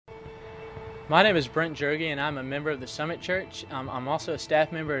My name is Brent Jergy, and I'm a member of the Summit Church. I'm also a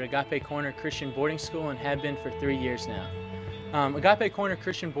staff member at Agape Corner Christian Boarding School and have been for 3 years now. Agape Corner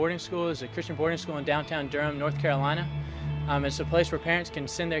Christian Boarding School is a Christian boarding school in downtown Durham, North Carolina. It's a place where parents can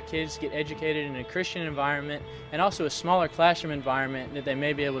send their kids to get educated in a Christian environment and also a smaller classroom environment that they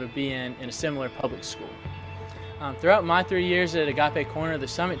may be able to be in a similar public school. Throughout my 3 years at Agape Corner, the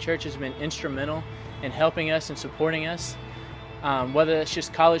Summit Church has been instrumental in helping us and supporting us. Whether it's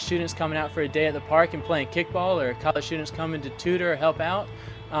just college students coming out for a day at the park and playing kickball, or college students coming to tutor or help out,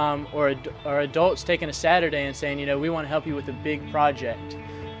 or adults taking a Saturday and saying, we want to help you with a big project,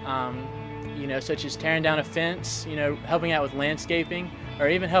 such as tearing down a fence, helping out with landscaping, or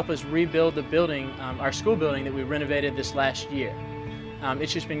even help us rebuild the building, our school building that we renovated this last year.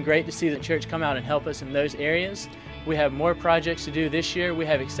 It's just been great to see the church come out and help us in those areas. We have more projects to do this year. We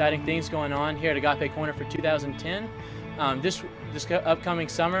have exciting things going on here at Agape Corner for 2010. This upcoming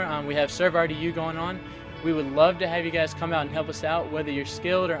summer, we have Serve RDU going on. We would love to have you guys come out and help us out, whether you're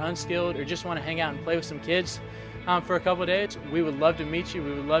skilled or unskilled or just want to hang out and play with some kids for a couple of days. We would love to meet you.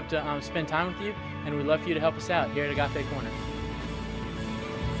 We would love to spend time with you, and we'd love for you to help us out here at Agape Corner.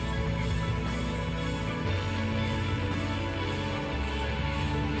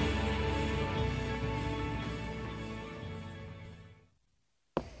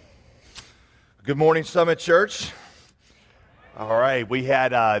 Good morning, Summit Church. All right, we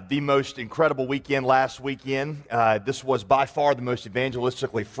had the most incredible weekend last weekend. This was by far the most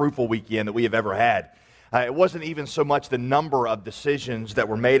evangelistically fruitful weekend that we have ever had. It wasn't even so much the number of decisions that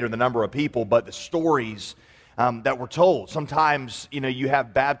were made or the number of people, but the stories that were told. Sometimes, you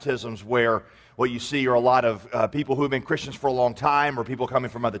have baptisms where what you see are a lot of people who have been Christians for a long time, or people coming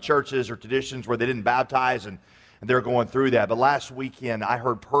from other churches or traditions where they didn't baptize, and they're going through that. But last weekend, I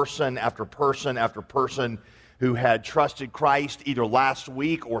heard person after person after person who had trusted Christ either last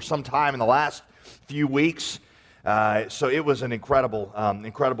week or sometime in the last few weeks. So it was an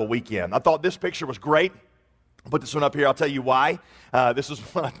incredible weekend. I thought this picture was great. I'll put this one up here. I'll tell you why. This is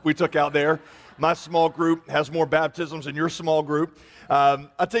what we took out there. My small group has more baptisms than your small group. I'll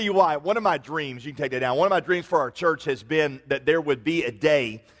tell you why. One of my dreams, you can take that down, one of my dreams for our church has been that there would be a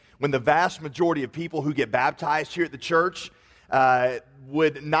day when the vast majority of people who get baptized here at the church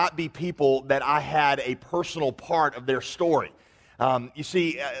would not be people that I had a personal part of their story. You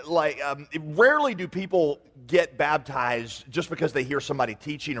see, rarely do people get baptized just because they hear somebody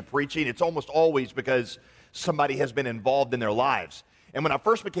teaching or preaching. It's almost always because somebody has been involved in their lives. And when I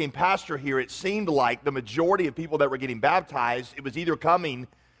first became pastor here, it seemed like the majority of people that were getting baptized, it was either coming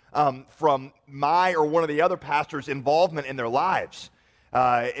from my or one of the other pastors' involvement in their lives.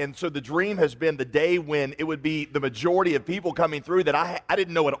 And so the dream has been the day when it would be the majority of people coming through that I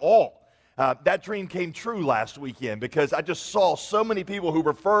didn't know at all. That dream came true last weekend because I just saw so many people who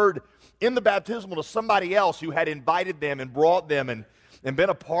referred in the baptismal to somebody else who had invited them and brought them and been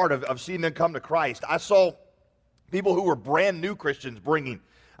a part of seeing them come to Christ. I saw people who were brand new Christians bringing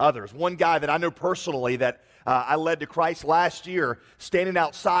others. One guy that I know personally that I led to Christ last year, standing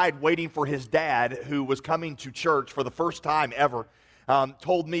outside waiting for his dad who was coming to church for the first time ever,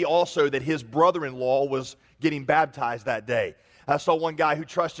 told me also that his brother-in-law was getting baptized that day. I saw one guy who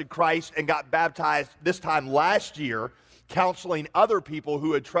trusted Christ and got baptized this time last year, counseling other people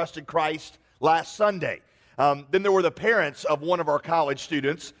who had trusted Christ last Sunday. Then there were the parents of one of our college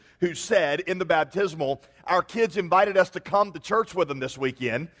students who said in the baptismal, our kids invited us to come to church with them this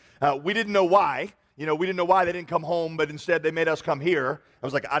weekend. We didn't know why. We didn't know why they didn't come home, but instead they made us come here. I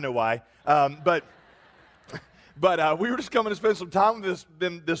was like, I know why. But we were just coming to spend some time with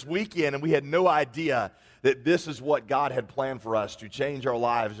them this weekend, and we had no idea that this is what God had planned for us, to change our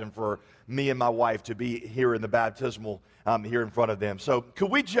lives and for me and my wife to be here in the baptismal here in front of them. So could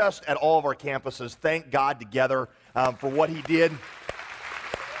we just, at all of our campuses, thank God together for what he did?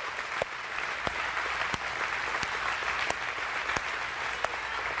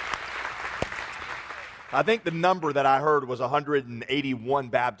 I think the number that I heard was 181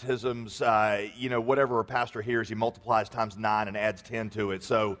 baptisms. Whatever a pastor hears, he multiplies times 9 and adds 10 to it.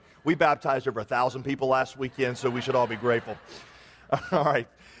 So we baptized over 1,000 people last weekend, so we should all be grateful. All right.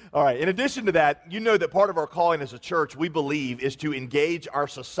 In addition to that, you know that part of our calling as a church, we believe, is to engage our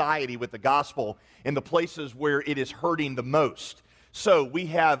society with the gospel in the places where it is hurting the most. So we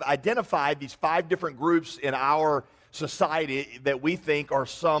have identified these 5 different groups in our society that we think are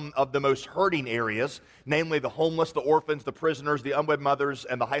some of the most hurting areas, namely the homeless, the orphans, the prisoners, the unwed mothers,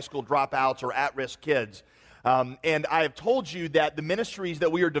 and the high school dropouts or at-risk kids. And I have told you that the ministries that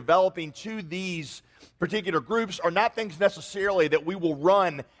we are developing to these particular groups are not things necessarily that we will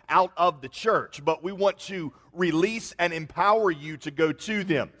run out of the church, but we want to release and empower you to go to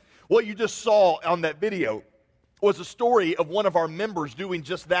them. What you just saw on that video was a story of one of our members doing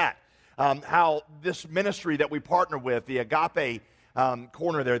just that. How this ministry that we partner with, the Agape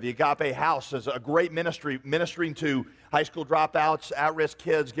Corner there, the Agape House, is a great ministry, ministering to high school dropouts, at-risk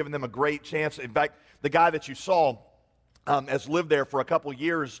kids, giving them a great chance. In fact, the guy that you saw has lived there for a couple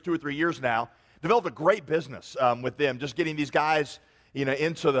years, 2 or 3 years now, developed a great business with them, just getting these guys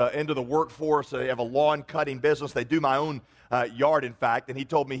into the workforce. They have a lawn cutting business. They do my own yard, in fact, and he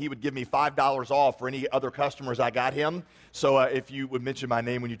told me he would give me $5 off for any other customers I got him. So if you would mention my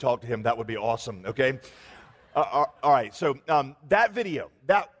name when you talk to him, that would be awesome, okay? All right, so that video,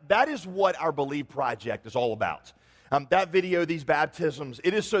 that is what our Believe Project is all about. That video, these baptisms,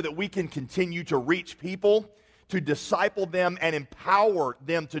 it is so that we can continue to reach people, to disciple them, and empower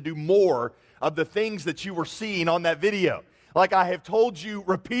them to do more of the things that you were seeing on that video. Like I have told you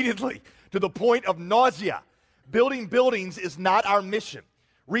repeatedly, to the point of nausea, building buildings is not our mission.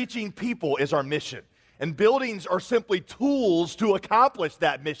 Reaching people is our mission. And buildings are simply tools to accomplish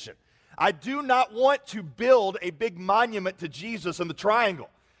that mission. I do not want to build a big monument to Jesus in the triangle,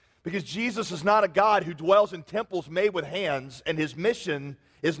 because Jesus is not a God who dwells in temples made with hands, and his mission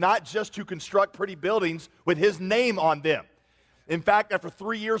is not just to construct pretty buildings with his name on them. In fact, after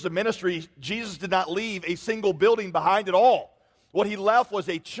 3 years of ministry, Jesus did not leave a single building behind at all. What he left was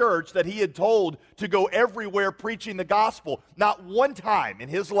a church that he had told to go everywhere preaching the gospel. Not one time in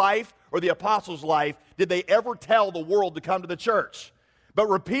his life or the apostles' life did they ever tell the world to come to the church. But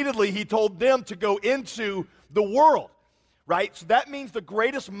repeatedly, he told them to go into the world, right? So that means the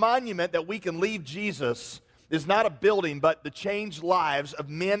greatest monument that we can leave Jesus is not a building, but the changed lives of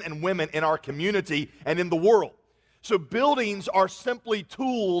men and women in our community and in the world. So buildings are simply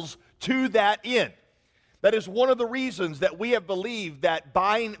tools to that end. That is one of the reasons that we have believed that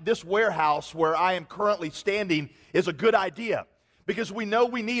buying this warehouse where I am currently standing is a good idea, because we know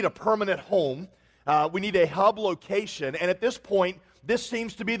we need a permanent home. We need a hub location, and at this point, this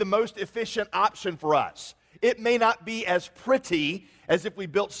seems to be the most efficient option for us. It may not be as pretty as if we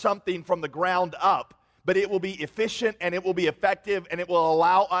built something from the ground up, but it will be efficient and it will be effective, and it will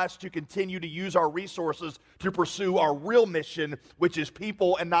allow us to continue to use our resources to pursue our real mission, which is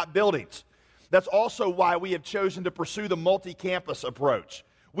people and not buildings. That's also why we have chosen to pursue the multi-campus approach.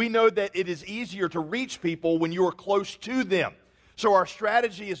 We know that it is easier to reach people when you are close to them. So our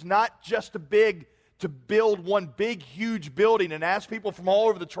strategy is not just to build one big, huge building and ask people from all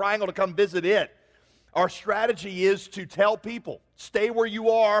over the triangle to come visit it. Our strategy is to tell people, stay where you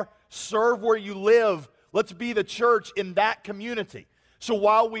are, serve where you live. Let's be the church in that community. So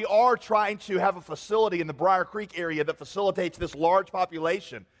while we are trying to have a facility in the Briar Creek area that facilitates this large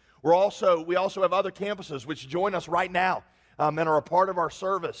population, we also have other campuses which join us right now and are a part of our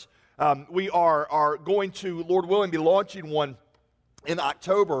service. We are going to, Lord willing, be launching one in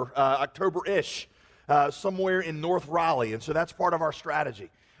October-ish, somewhere in North Raleigh. And so that's part of our strategy.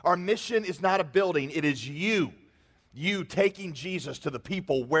 Our mission is not a building. It is you taking Jesus to the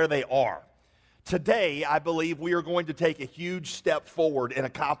people where they are. Today, I believe we are going to take a huge step forward in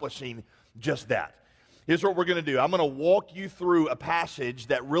accomplishing just that. Here's what we're going to do. I'm going to walk you through a passage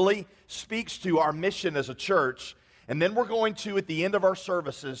that really speaks to our mission as a church, and then we're going to, at the end of our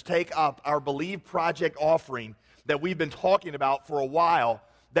services, take up our Believe Project offering that we've been talking about for a while,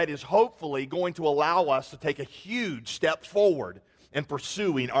 that is hopefully going to allow us to take a huge step forward in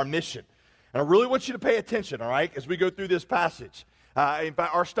pursuing our mission. And I really want you to pay attention, all right, as we go through this passage. In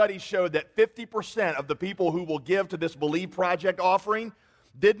fact, our studies showed that 50% of the people who will give to this Believe Project offering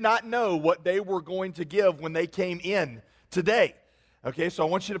did not know what they were going to give when they came in today. Okay, so I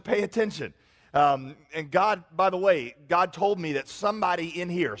want you to pay attention. And God, by the way, God told me that somebody in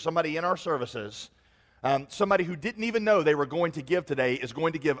here, somebody in our services, somebody who didn't even know they were going to give today is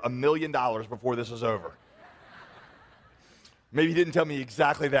going to give $1 million before this is over. Maybe he didn't tell me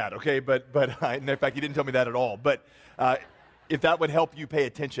exactly that, okay? But in fact, he didn't tell me that at all. But if that would help you pay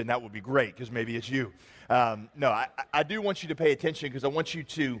attention, that would be great, because maybe it's you. No, I do want you to pay attention, because I want you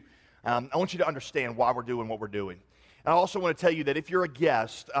to understand why we're doing what we're doing. And I also want to tell you that if you're a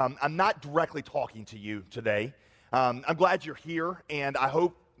guest, I'm not directly talking to you today. I'm glad you're here, and I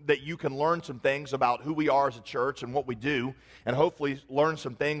hope that you can learn some things about who we are as a church and what we do, and hopefully learn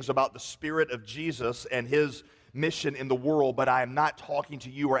some things about the Spirit of Jesus and his mission in the world, but I am not talking to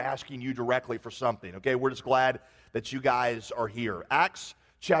you or asking you directly for something, okay? We're just glad that you guys are here. Acts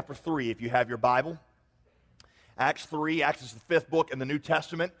chapter 3, if you have your Bible. Acts 3, Acts is the fifth book in the New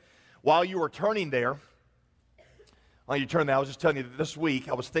Testament. While you are turning there, I was just telling you that this week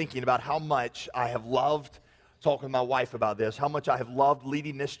I was thinking about how much I have loved, talking to my wife about this, how much I have loved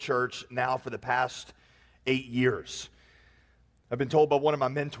leading this church now for the past 8 years. I've been told by one of my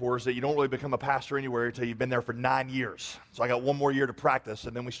mentors that you don't really become a pastor anywhere until you've been there for 9 years. So I got one more year to practice,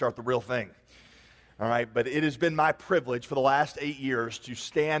 and then we start the real thing. All right, but it has been my privilege for the last 8 years to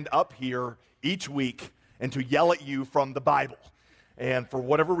stand up here each week and to yell at you from the Bible. And for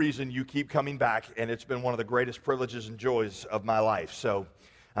whatever reason, you keep coming back, and it's been one of the greatest privileges and joys of my life. So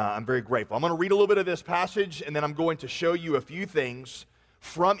I'm very grateful. I'm going to read a little bit of this passage, and then I'm going to show you a few things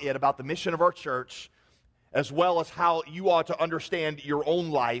from it about the mission of our church, as well as how you ought to understand your own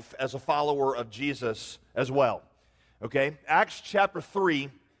life as a follower of Jesus as well. Okay? Acts chapter 3,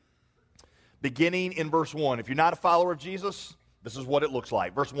 beginning in verse 1. If you're not a follower of Jesus, this is what it looks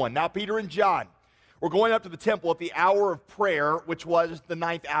like. Verse 1, now Peter and John were going up to the temple at the hour of prayer, which was the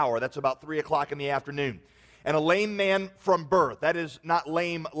 9th hour. That's about 3 o'clock in the afternoon. And a lame man from birth, that is not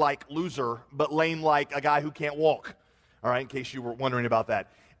lame like loser, but lame like a guy who can't walk. All right, in case you were wondering about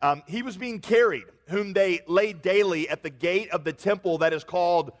that. He was being carried, whom they laid daily at the gate of the temple that is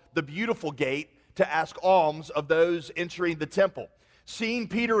called the Beautiful Gate, to ask alms of those entering the temple. Seeing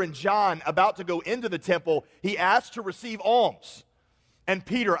Peter and John about to go into the temple, he asked to receive alms. And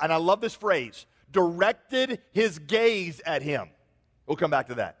Peter, and I love this phrase, directed his gaze at him. We'll come back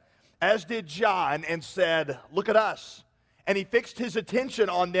to that. As did John, and said, look at us. And he fixed his attention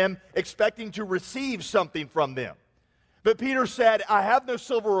on them, expecting to receive something from them. But Peter said, I have no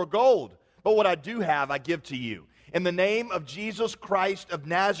silver or gold, but what I do have I give to you. In the name of Jesus Christ of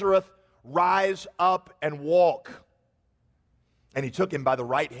Nazareth, rise up and walk. And he took him by the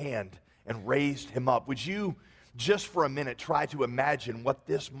right hand and raised him up. Would you just for a minute try to imagine what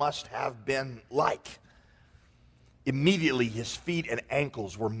this must have been like? Immediately his feet and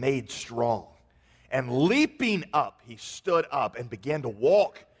ankles were made strong. And leaping up, he stood up and began to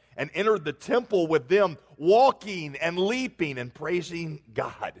walk and entered the temple with them, walking and leaping and praising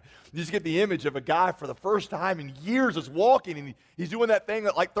God. You just get the image of a guy for the first time in years is walking, and he's doing that thing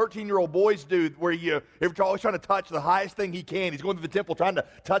that like 13-year-old boys do, where you're always trying to touch the highest thing he can. He's going to the temple trying to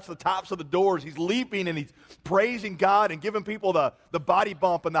touch the tops of the doors. He's leaping and he's praising God and giving people the body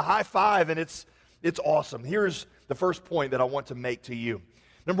bump and the high five, and it's awesome. Here's the first point that I want to make to you.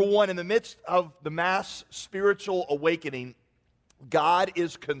 Number one, in the midst of the mass spiritual awakening, God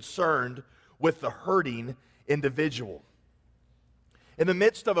is concerned with the hurting individual. In the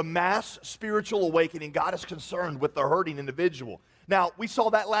midst of a mass spiritual awakening, God is concerned with the hurting individual. Now, we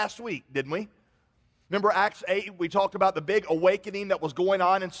saw that last week, didn't we? Remember Acts 8, we talked about the big awakening that was going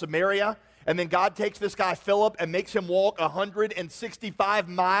on in Samaria, and then God takes this guy Philip and makes him walk 165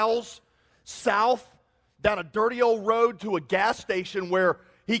 miles south down a dirty old road to a gas station where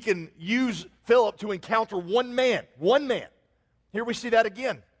he can use Philip to encounter one man. Here we see that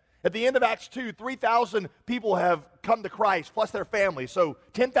again. At the end of Acts 2, 3,000 people have come to Christ, plus their families. So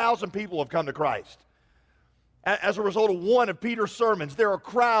 10,000 people have come to Christ. As a result of one of Peter's sermons, there are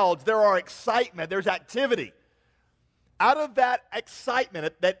crowds, there are excitement, there's activity. Out of that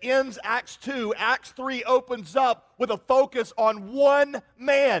excitement that ends Acts 2, Acts 3 opens up with a focus on one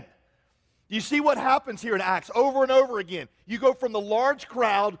man. You see what happens here in Acts over and over again. You go from the large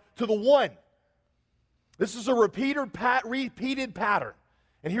crowd to the one. This is a repeated pattern.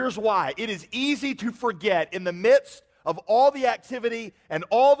 And here's why. It is easy to forget in the midst of all the activity and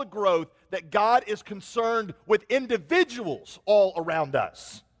all the growth that God is concerned with individuals all around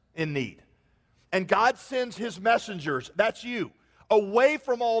us in need. And God sends his messengers, that's you, away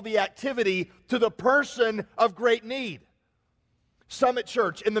from all the activity to the person of great need. Summit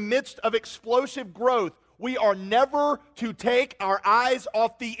Church, in the midst of explosive growth, we are never to take our eyes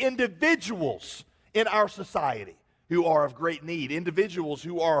off the individuals in our society who are of great need, individuals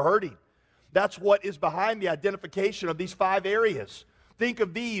who are hurting. That's what is behind the identification of these 5 areas. Think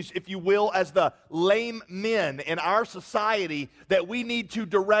of these, if you will, as the lame men in our society that we need to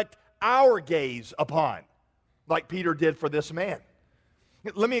direct our gaze upon, like Peter did for this man.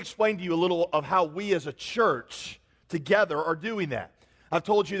 Let me explain to you a little of how we as a church together are doing that. I've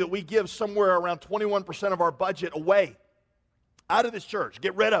told you that we give somewhere around 21% of our budget away out of this church.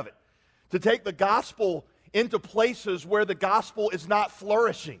 Get rid of it. To take the gospel into places where the gospel is not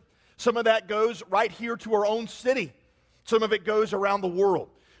flourishing. Some of that goes right here to our own city. Some of it goes around the world.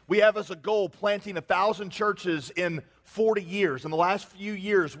 We have as a goal planting 1,000 churches in 40 years. In the last few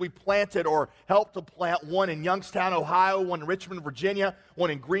years, we planted or helped to plant one in Youngstown, Ohio, one in Richmond, Virginia,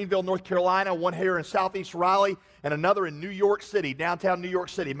 one in Greenville, North Carolina, one here in Southeast Raleigh, and another in New York City, downtown New York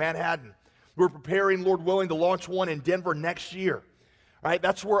City, Manhattan. We're preparing, Lord willing, to launch one in Denver next year. All right,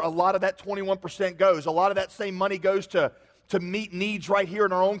 that's where a lot of that 21% goes. A lot of that same money goes to meet needs right here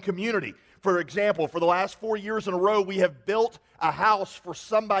in our own community. For example, for the last 4 years in a row, we have built a house for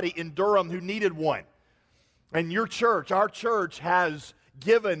somebody in Durham who needed one. And your church, our church, has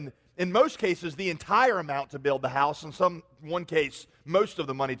given, in most cases, the entire amount to build the house. In one case, most of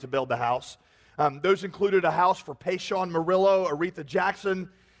the money to build the house. Those included a house for Payshawn Murillo, Aretha Jackson.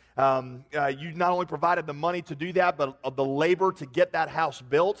 You not only provided the money to do that, but the labor to get that house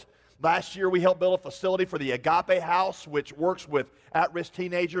built. Last year, we helped build a facility for the Agape House, which works with at-risk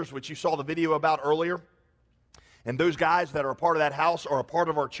teenagers, which you saw the video about earlier. And those guys that are a part of that house are a part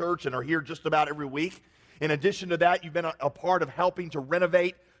of our church and are here just about every week. In addition to that, you've been a part of helping to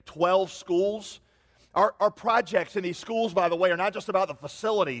renovate 12 schools. Our projects in these schools, by the way, are not just about the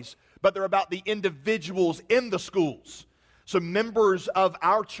facilities, but they're about the individuals in the schools. So members of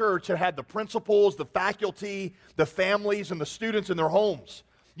our church have had the principals, the faculty, the families, and the students in their homes.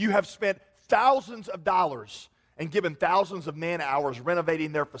 You have spent thousands of dollars and given thousands of man-hours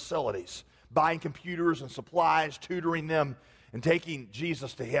renovating their facilities, buying computers and supplies, tutoring them, and taking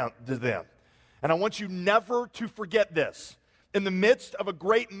Jesus to them. And I want you never to forget this. In the midst of a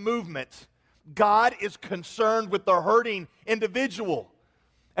great movement, God is concerned with the hurting individual.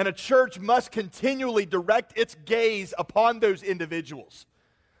 And a church must continually direct its gaze upon those individuals.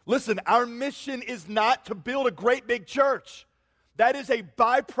 Listen, our mission is not to build a great big church. That is a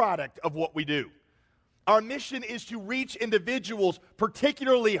byproduct of what we do. Our mission is to reach individuals,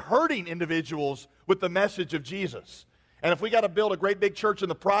 particularly hurting individuals, with the message of Jesus. And if we got to build a great big church in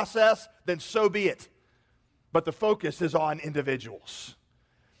the process, then so be it. But the focus is on individuals.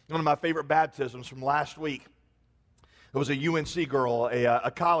 One of my favorite baptisms from last week, it was a UNC girl,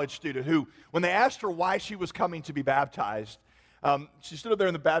 a college student, who, when they asked her why she was coming to be baptized, she stood up there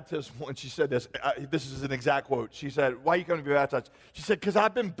in the baptismal and she said this. This is an exact quote. She said, "Why are you coming to be baptized?" She said, "Because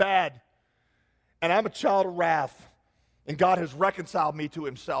I've been bad, and I'm a child of wrath, and God has reconciled me to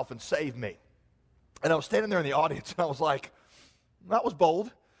himself and saved me." And I was standing there in the audience, and I was like, that was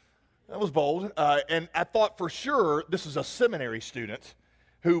bold. That was bold. And I thought for sure this is a seminary student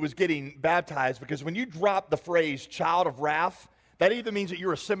who was getting baptized, because when you drop the phrase child of wrath, that either means that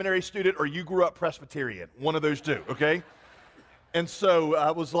you're a seminary student or you grew up Presbyterian. One of those two, okay? And so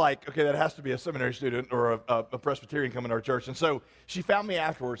I was like, okay, that has to be a seminary student or a Presbyterian coming to our church. And so she found me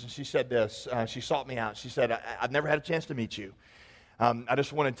afterwards, and she said this. She sought me out. She said, I've never had a chance to meet you. I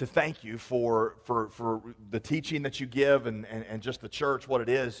just wanted to thank you for the teaching that you give and just the church, what it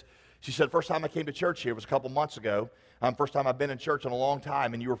is. She said, first time I came to church here was a couple months ago. First time I've been in church in a long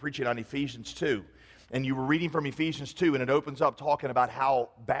time, and you were preaching on Ephesians 2. And you were reading from Ephesians 2, and it opens up talking about how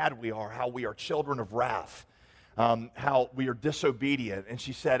bad we are, how we are children of wrath, how we are disobedient. And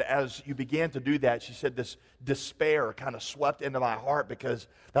she said, as you began to do that, she said this despair kind of swept into my heart, because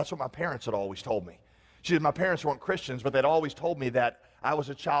that's what my parents had always told me. She said, my parents weren't Christians, but they'd always told me that I was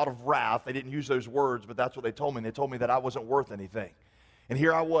a child of wrath. They didn't use those words, but that's what they told me. And they told me that I wasn't worth anything. And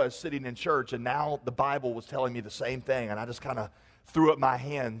here I was sitting in church, and now the Bible was telling me the same thing. And I just kind of threw up my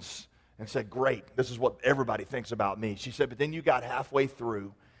hands and said, great, this is what everybody thinks about me. She said, but then you got halfway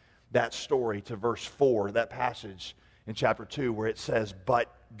through that story to verse 4, that passage in chapter 2, where it says,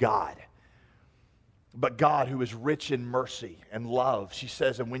 but God, who is rich in mercy and love. She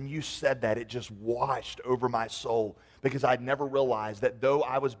says, and when you said that, it just washed over my soul, because I'd never realized that though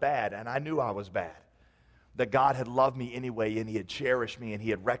I was bad, and I knew I was bad, that God had loved me anyway, and he had cherished me, and he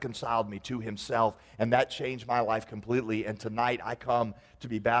had reconciled me to himself, and that changed my life completely. And tonight I come to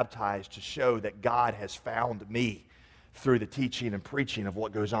be baptized to show that God has found me through the teaching and preaching of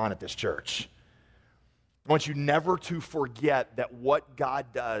what goes on at this church. I want you never to forget that what God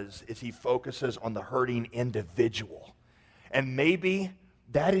does is he focuses on the hurting individual. And maybe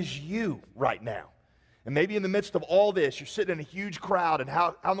that is you right now. And maybe in the midst of all this, you're sitting in a huge crowd, and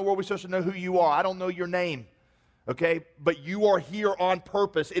how in the world are we supposed to know who you are? I don't know your name, okay? But you are here on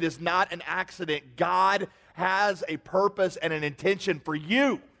purpose. It is not an accident. God has a purpose and an intention for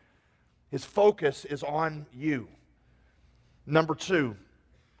you. His focus is on you. Number 2,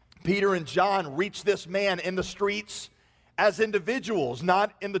 Peter and John reached this man in the streets as individuals,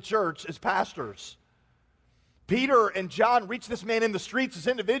 not in the church as pastors. Peter and John reached this man in the streets as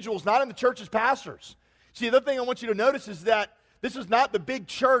individuals, not in the church as pastors. See, the other thing I want you to notice is that this is not the big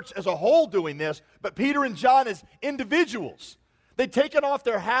church as a whole doing this, but Peter and John as individuals. They'd taken off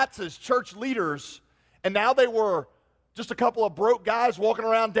their hats as church leaders, and now they were just a couple of broke guys walking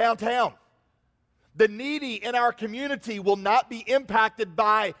around downtown. The needy in our community will not be impacted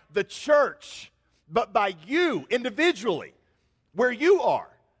by the church, but by you individually, where you are.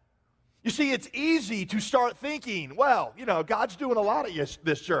 You see, it's easy to start thinking, well, God's doing a lot at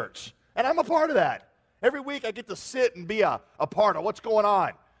this church, and I'm a part of that. Every week I get to sit and be a part of what's going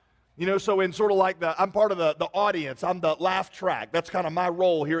on. So in sort of like I'm part of the audience. I'm the laugh track. That's kind of my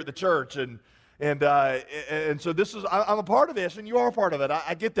role here at the church. And And so I'm a part of this, and you are a part of it.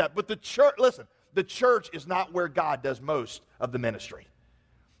 I get that. But the church, listen, the church is not where God does most of the ministry.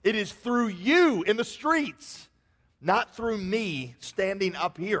 It is through you in the streets, not through me standing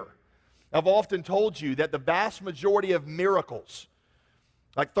up here. I've often told you that the vast majority of miracles,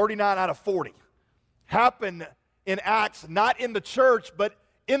 like 39 out of 40, happen in Acts, not in the church, but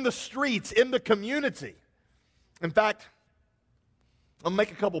in the streets, in the community. In fact, I'll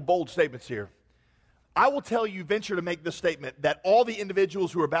make a couple bold statements here. I will tell you, venture to make this statement, that all the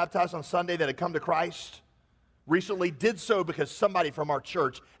individuals who were baptized on Sunday that had come to Christ recently did so because somebody from our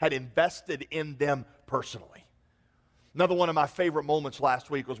church had invested in them personally. Another one of my favorite moments last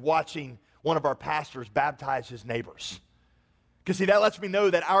week was watching one of our pastors baptize his neighbors. Because see, that lets me know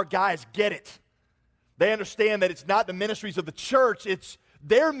that our guys get it. They understand that it's not the ministries of the church, it's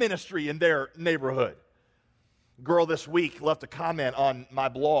their ministry in their neighborhood. A girl this week left a comment on my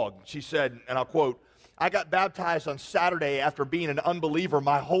blog. She said, and I'll quote, "I got baptized on Saturday after being an unbeliever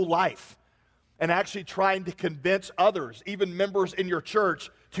my whole life and actually trying to convince others, even members in your church,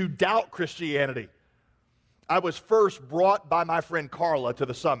 to doubt Christianity. I was first brought by my friend Carla to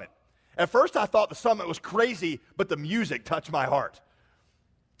the summit. At first I thought the summit was crazy, but the music touched my heart."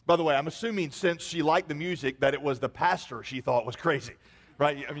 By the way, I'm assuming since she liked the music that it was the pastor she thought was crazy,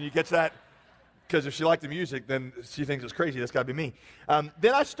 right? I mean, you get that? Because if she liked the music, then she thinks it's crazy. That's got to be me.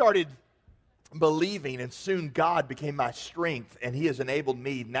 Then I started believing, and soon God became my strength, and he has enabled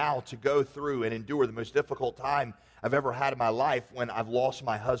me now to go through and endure the most difficult time I've ever had in my life when I've lost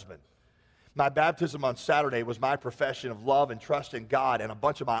my husband. My baptism on Saturday was my profession of love and trust in God, and a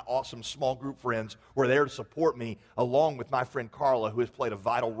bunch of my awesome small group friends were there to support me, along with my friend Carla, who has played a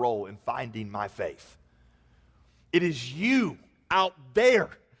vital role in finding my faith. It is you out there,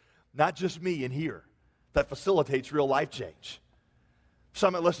 not just me in here, that facilitates real life change.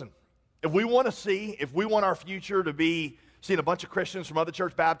 Summit, listen, if we want our future to be seeing a bunch of Christians from other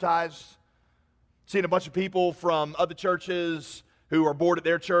churches baptized, seeing a bunch of people from other churches who are bored at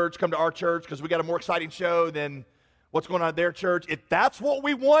their church come to our church because we got a more exciting show than what's going on at their church, if that's what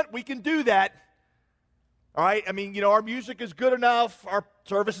we want, we can do that. All right? I mean, our music is good enough, our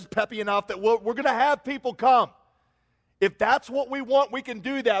service is peppy enough that we're going to have people come. If that's what we want, we can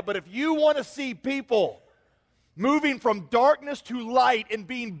do that. But if you want to see people moving from darkness to light and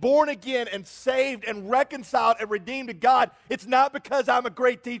being born again and saved and reconciled and redeemed to God, it's not because I'm a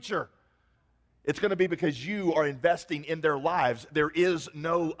great teacher. It's going to be because you are investing in their lives. There is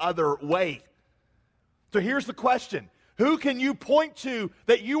no other way. So here's the question. Who can you point to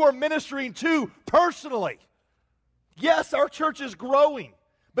that you are ministering to personally? Yes, our church is growing,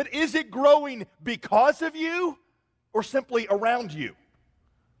 but is it growing because of you or simply around you?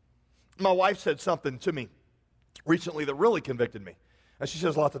 My wife said something to me recently that really convicted me. And she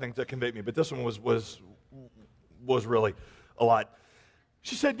says lots of things that convict me, but this one was really a lot.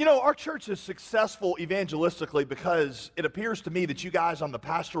 She said, our church is successful evangelistically because it appears to me that you guys on the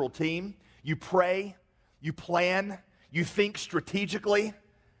pastoral team, you pray, you plan, you think strategically,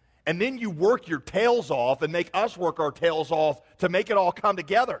 and then you work your tails off and make us work our tails off to make it all come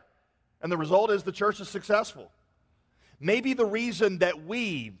together. And the result is the church is successful. Maybe the reason that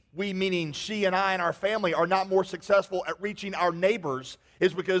we meaning she and I and our family, are not more successful at reaching our neighbors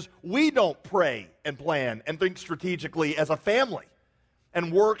is because we don't pray and plan and think strategically as a family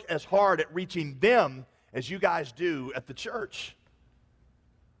and work as hard at reaching them as you guys do at the church.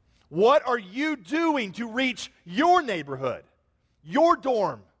 What are you doing to reach your neighborhood, your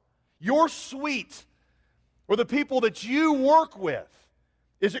dorm, your suite, or the people that you work with?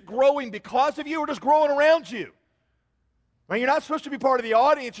 Is it growing because of you or just growing around you? I mean, you're not supposed to be part of the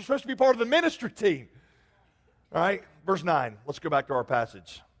audience, you're supposed to be part of the ministry team. All right, verse 9, let's go back to our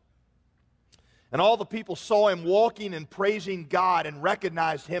passage. And all the people saw him walking and praising God and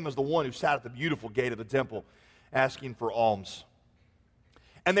recognized him as the one who sat at the beautiful gate of the temple asking for alms.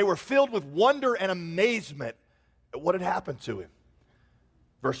 And they were filled with wonder and amazement at what had happened to him.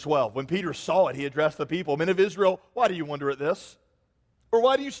 Verse 12, when Peter saw it, he addressed the people, "Men of Israel, why do you wonder at this? Or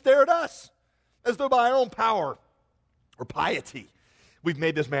why do you stare at us, as though by our own power or piety we've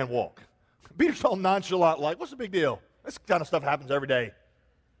made this man walk?" Peter's all nonchalant, like, what's the big deal? This kind of stuff happens every day.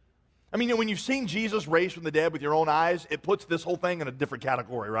 I mean, when you've seen Jesus raised from the dead with your own eyes, it puts this whole thing in a different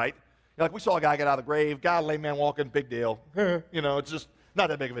category, right? You're like, we saw a guy get out of the grave, God, lame man walking, big deal. It's just not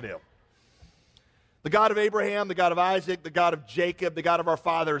that big of a deal. The God of Abraham, the God of Isaac, the God of Jacob, the God of our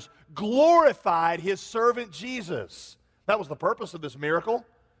fathers, glorified his servant Jesus. That was the purpose of this miracle.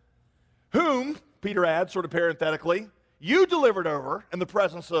 Whom, Peter adds sort of parenthetically, you delivered over in the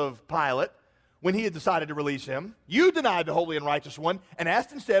presence of Pilate, when he had decided to release him. You denied the Holy and Righteous One and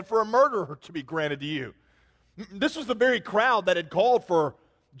asked instead for a murderer to be granted to you. This was the very crowd that had called for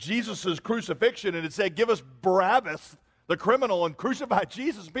Jesus' crucifixion and had said, give us Barabbas, the criminal, and crucify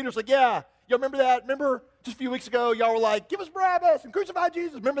Jesus. And Peter's like, yeah, y'all remember that? Remember just a few weeks ago, y'all were like, give us Barabbas and crucify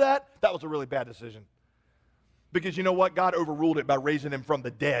Jesus. Remember that? That was a really bad decision. Because you know what? God overruled it by raising him from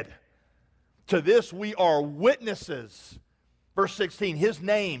the dead. To this we are witnesses. Verse 16, his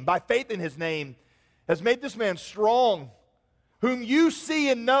name, by faith in his name, has made this man strong, whom you see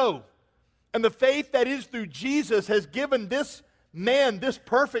and know. And the faith that is through Jesus has given this man this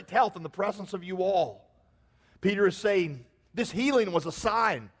perfect health in the presence of you all. Peter is saying this healing was a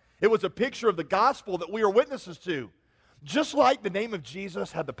sign. It was a picture of the gospel that we are witnesses to. Just like the name of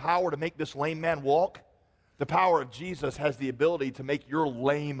Jesus had the power to make this lame man walk, the power of Jesus has the ability to make your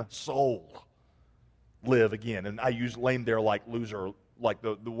lame soul live again. And I use lame there like loser, like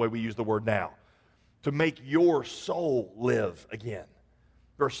the way we use the word now. To make your soul live again.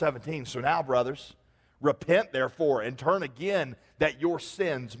 Verse 17, so now, brothers, repent therefore and turn again that your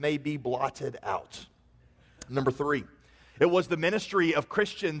sins may be blotted out. Number 3, it was the ministry of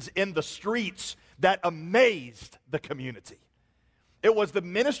Christians in the streets that amazed the community. It was the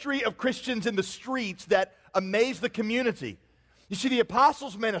ministry of Christians in the streets that amazed the community. You see, the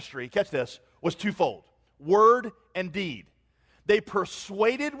apostles' ministry, catch this, was twofold, word and deed. They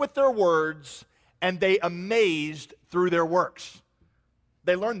persuaded with their words and they amazed through their works.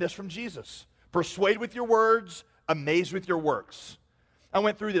 They learned this from Jesus. Persuade with your words, amaze with your works. I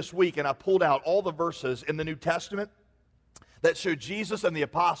went through this week and I pulled out all the verses in the New Testament that show Jesus and the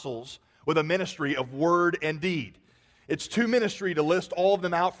apostles with a ministry of word and deed. It's too ministry to list all of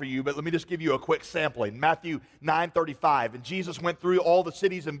them out for you, but let me just give you a quick sampling. Matthew 9:35, and Jesus went through all the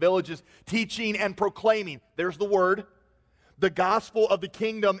cities and villages, teaching and proclaiming, there's the word, the gospel of the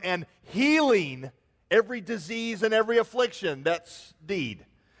kingdom and healing every disease and every affliction, that's deed.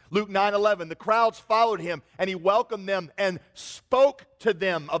 Luke 9:11, the crowds followed him, and he welcomed them and spoke to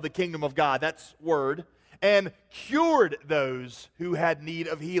them of the kingdom of God, that's word, and cured those who had need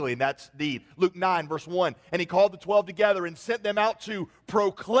of healing, that's deed. Luke 9, verse 1, and he called the 12 together and sent them out to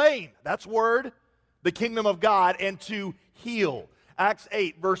proclaim, that's word, the kingdom of God, and to heal. Acts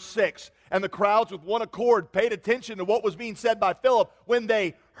 8, verse 6, and the crowds with one accord paid attention to what was being said by Philip when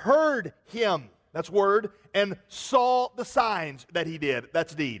they heard him. That's word, and saw the signs that he did.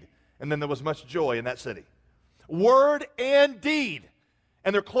 That's deed. And then there was much joy in that city. Word and deed.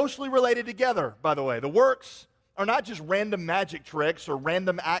 And they're closely related together, by the way. The works are not just random magic tricks or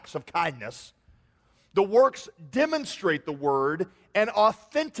random acts of kindness. The works demonstrate the word and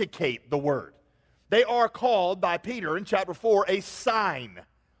authenticate the word. They are called by Peter in chapter 4 a sign.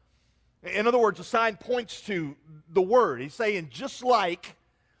 In other words, a sign points to the word. He's saying just like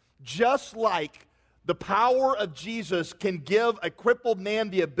the power of Jesus can give a crippled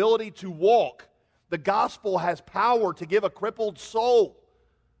man the ability to walk, the gospel has power to give a crippled soul,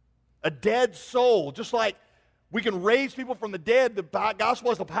 a dead soul. Just like we can raise people from the dead, the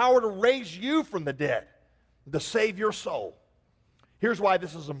gospel has the power to raise you from the dead, to save your soul. Here's why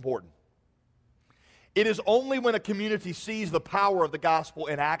this is important. It is only when a community sees the power of the gospel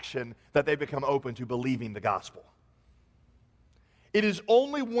in action that they become open to believing the gospel. It is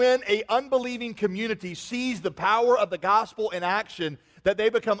only when an unbelieving community sees the power of the gospel in action that they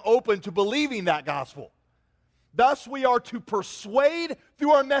become open to believing that gospel. Thus, we are to persuade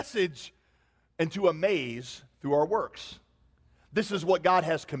through our message and to amaze through our works. This is what God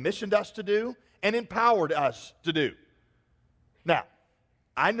has commissioned us to do and empowered us to do. Now,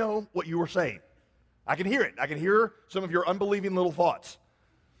 I know what you were saying. I can hear it. I can hear some of your unbelieving little thoughts.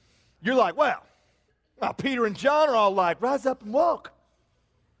 You're like, well, Peter and John are all like, rise up and walk.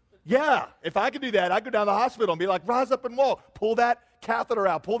 Yeah, if I could do that, I'd go down to the hospital and be like, rise up and walk. Pull that catheter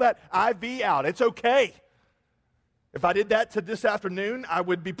out. Pull that IV out. It's okay. If I did that to this afternoon, I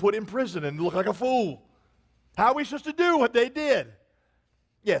would be put in prison and look like a fool. How are we supposed to do what they did?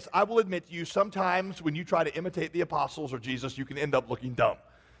 Yes, I will admit to you, sometimes when you try to imitate the apostles or Jesus, you can end up looking dumb.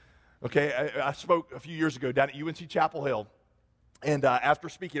 Okay, I spoke a few years ago down at UNC Chapel Hill, and after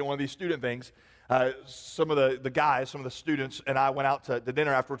speaking at one of these student things, some of the guys, some of the students, and I went out to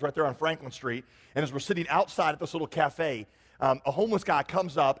dinner afterwards right there on Franklin Street, and as we're sitting outside at this little cafe, a homeless guy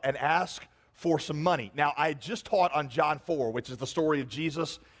comes up and asks for some money. Now, I had just taught on John 4, which is the story of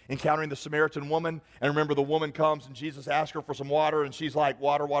Jesus encountering the Samaritan woman, and remember the woman comes and Jesus asks her for some water, and she's like,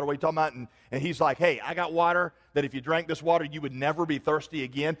 water, what are you talking about? And he's like, hey, I got water that if you drank this water, you would never be thirsty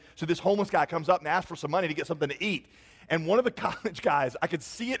again. So this homeless guy comes up and asks for some money to get something to eat. And one of the college guys, I could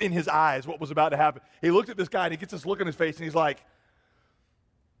see it in his eyes what was about to happen. He looked at this guy and he gets this look on his face and he's like,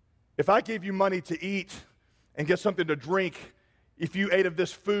 if I gave you money to eat and get something to drink, if you ate of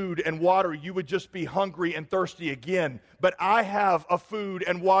this food and water, you would just be hungry and thirsty again. But I have a food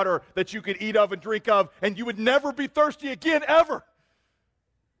and water that you could eat of and drink of, and you would never be thirsty again, ever.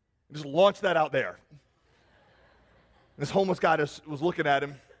 Just launch that out there. This homeless guy just was looking at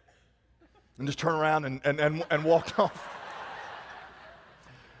him and just turned around and walked off.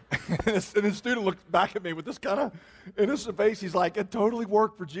 And the student looked back at me with this kind of innocent face. He's like, it totally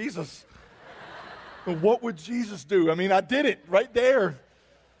worked for Jesus. What would Jesus do? I mean, I did it right there.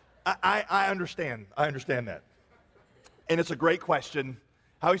 I understand. I understand that. And it's a great question.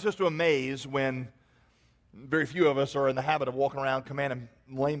 How are you supposed to amaze when very few of us are in the habit of walking around commanding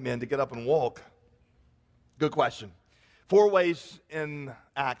lame men to get up and walk? Good question. 4 ways in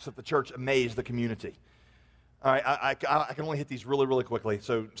Acts that the church amazed the community. All right, I can only hit these really, really quickly,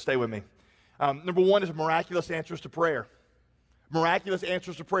 so stay with me. Number 1 is miraculous answers to prayer. Miraculous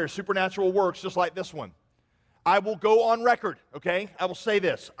answers to prayer, supernatural works just like this one. I will go on record, okay? I will say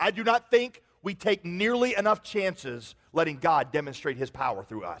this. I do not think we take nearly enough chances letting God demonstrate his power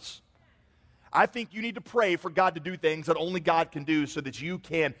through us. I think you need to pray for God to do things that only God can do so that you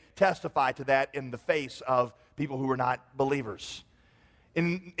can testify to that in the face of people who are not believers.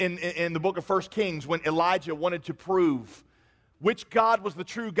 In the book of 1 Kings, when Elijah wanted to prove which God was the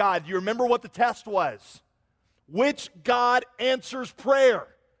true God, do you remember what the test was? Which God answers prayer?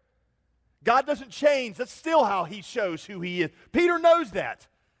 God doesn't change. That's still how he shows who he is. Peter knows that.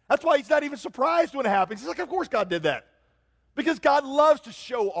 That's why he's not even surprised when it happens. He's like, of course God did that. Because God loves to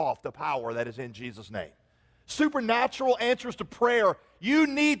show off the power that is in Jesus' name. Supernatural answers to prayer, you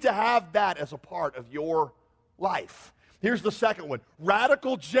need to have that as a part of your life. Here's the second one.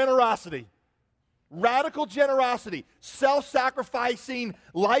 Radical generosity. Radical generosity, self-sacrificing,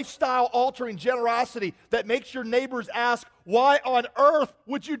 lifestyle-altering generosity that makes your neighbors ask, why on earth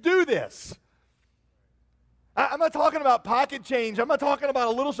would you do this? I'm not talking about pocket change. I'm not talking about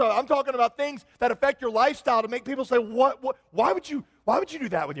a little stuff. I'm talking about things that affect your lifestyle to make people say, why would you do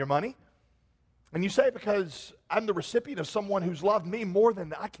that with your money? And you say, because I'm the recipient of someone who's loved me more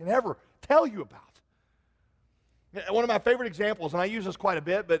than I can ever tell you about. One of my favorite examples, and I use this quite a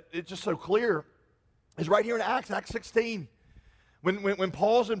bit, but it's just so clear, is right here in Acts 16. When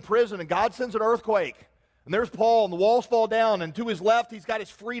Paul's in prison and God sends an earthquake, and there's Paul, and the walls fall down, and to his left, he's got his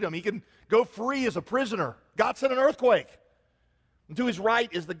freedom. He can go free as a prisoner. God sent an earthquake. And to his right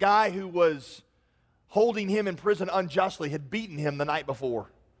is the guy who was holding him in prison unjustly, had beaten him the night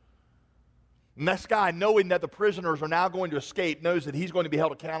before. And this guy, knowing that the prisoners are now going to escape, knows that he's going to be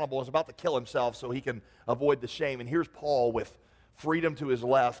held accountable, is about to kill himself so he can avoid the shame. And here's Paul with freedom to his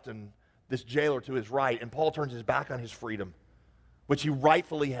left and this jailer to his right, and Paul turns his back on his freedom, which he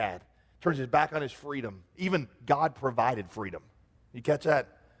rightfully had. Turns his back on his freedom. Even God provided freedom. You catch that?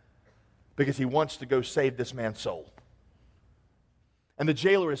 Because he wants to go save this man's soul. And the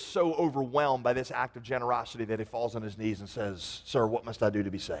jailer is so overwhelmed by this act of generosity that he falls on his knees and says, "Sir, what must I do to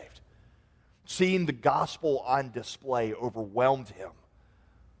be saved?" Seeing the gospel on display overwhelmed him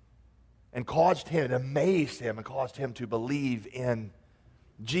and caused him, it amazed him and caused him to believe in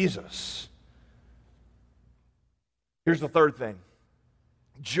Jesus. Here's the third thing.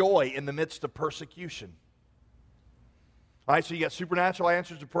 Joy in the midst of persecution. All right, so you got supernatural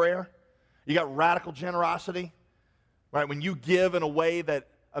answers to prayer. You got radical generosity. Right, when you give in a way that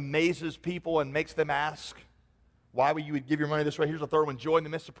amazes people and makes them ask why would you give your money this way. Here's the third one. Joy in the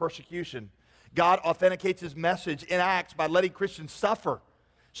midst of persecution. God authenticates his message in Acts by letting Christians suffer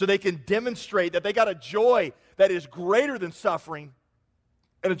so they can demonstrate that they got a joy that is greater than suffering,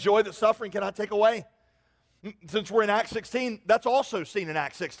 and a joy that suffering cannot take away. Since we're in Acts 16, that's also seen in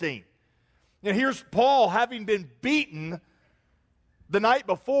Acts 16. Here's Paul having been beaten the night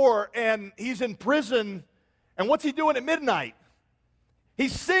before, and he's in prison, and what's he doing at midnight?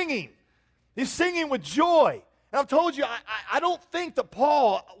 He's singing. He's singing with joy. And I've told you, I don't think that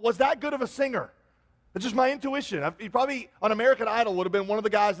Paul was that good of a singer. It's just my intuition. He probably, on American Idol, would have been one of the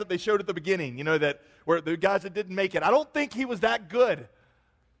guys that they showed at the beginning, that were the guys that didn't make it. I don't think he was that good.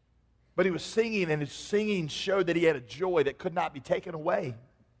 But he was singing, and his singing showed that he had a joy that could not be taken away,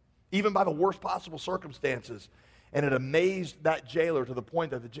 even by the worst possible circumstances. And it amazed that jailer to the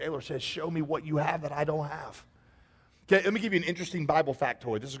point that the jailer says, "Show me what you have that I don't have." Okay, let me give you an interesting Bible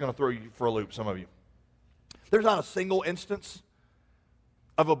factoid. This is going to throw you for a loop, some of you. There's not a single instance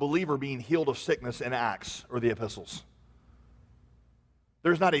of a believer being healed of sickness in Acts or the epistles.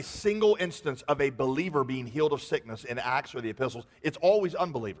 There's not a single instance of a believer being healed of sickness in Acts or the epistles. It's always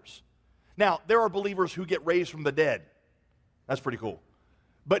unbelievers. Now, there are believers who get raised from the dead. That's pretty cool.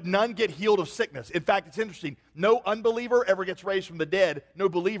 but none get healed of sickness. In fact, it's interesting. No unbeliever ever gets raised from the dead. No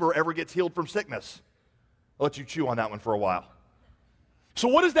believer ever gets healed from sickness. I'll let you chew on that one for a while. So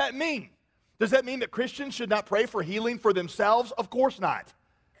what does that mean? Does that mean that Christians should not pray for healing for themselves? Of course not.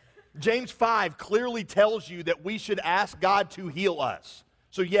 James 5 clearly tells you that we should ask God to heal us.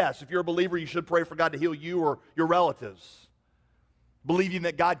 So yes, if you're a believer, you should pray for God to heal you or your relatives, believing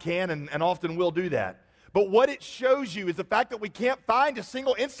that God can and often will do that. But what it shows you is the fact that we can't find a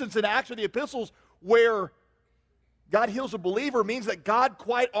single instance in Acts of the Epistles where God heals a believer means that God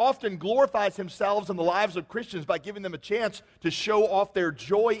quite often glorifies himself in the lives of Christians by giving them a chance to show off their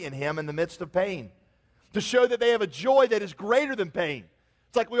joy in him in the midst of pain, to show that they have a joy that is greater than pain.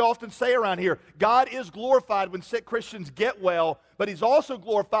 It's like we often say around here, God is glorified when sick Christians get well, but he's also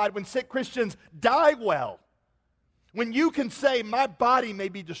glorified when sick Christians die well. When you can say, my body may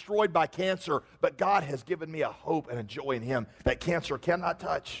be destroyed by cancer, but God has given me a hope and a joy in him that cancer cannot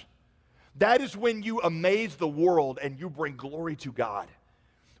touch. That is when you amaze the world and you bring glory to God.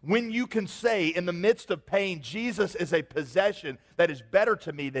 When you can say in the midst of pain, Jesus is a possession that is better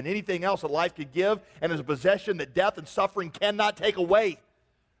to me than anything else that life could give, and is a possession that death and suffering cannot take away.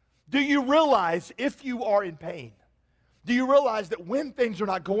 Do you realize if you are in pain, do you realize that when things are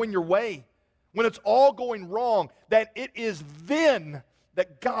not going your way, when it's all going wrong, that it is then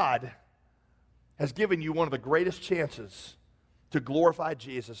that God has given you one of the greatest chances to glorify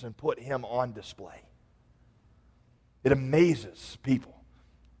Jesus and put him on display? It amazes people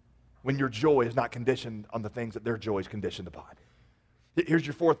when your joy is not conditioned on the things that their joy is conditioned upon. Here's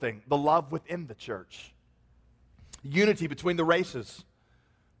your fourth thing, the love within the church. Unity between the races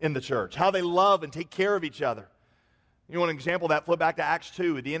in the church, how they love and take care of each other. You want an example of that? Flip back to Acts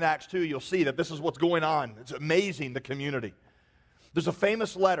 2. At the end of Acts 2, you'll see that this is what's going on. It's amazing, the community. There's a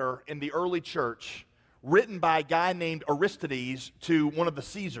famous letter in the early church written by a guy named Aristides to one of the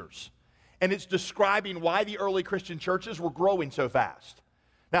Caesars. And it's describing why the early Christian churches were growing so fast.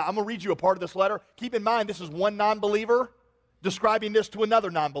 Now, I'm going to read you a part of this letter. Keep in mind, this is one non-believer describing this to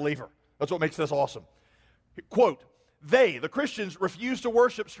another non-believer. That's what makes this awesome. Quote, they, the Christians, refuse to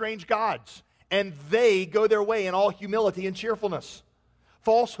worship strange gods, and they go their way in all humility and cheerfulness.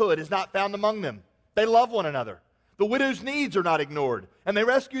 Falsehood is not found among them. They love one another. The widow's needs are not ignored, and they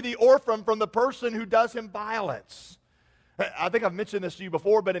rescue the orphan from the person who does him violence. I think I've mentioned this to you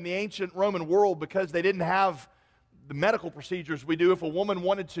before, but in the ancient Roman world, because they didn't have the medical procedures we do, if a woman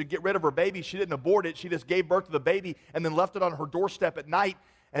wanted to get rid of her baby, she didn't abort it. She just gave birth to the baby and then left it on her doorstep at night,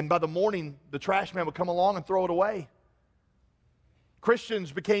 and by the morning, the trash man would come along and throw it away.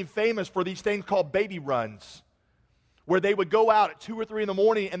 Christians became famous for these things called baby runs, where they would go out at 2 or 3 in the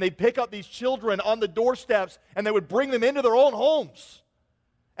morning and they'd pick up these children on the doorsteps and they would bring them into their own homes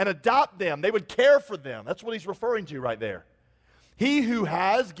and adopt them. They would care for them. That's what he's referring to right there. He who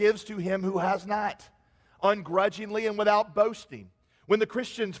has gives to him who has not, ungrudgingly and without boasting. When the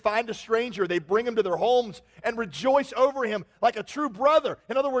Christians find a stranger, they bring him to their homes and rejoice over him like a true brother.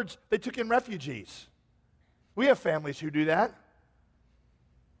 In other words, they took in refugees. We have families who do that.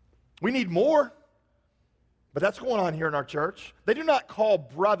 We need more, but that's going on here in our church. They do not call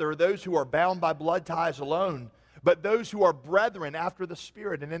brother those who are bound by blood ties alone, but those who are brethren after the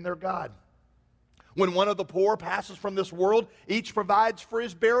Spirit and in their God. When one of the poor passes from this world, each provides for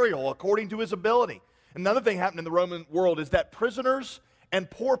his burial according to his ability. Another thing happened in the Roman world is that prisoners and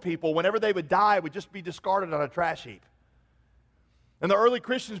poor people, whenever they would die, would just be discarded on a trash heap. And the early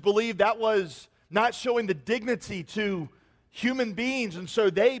Christians believed that was not showing the dignity to human beings, and so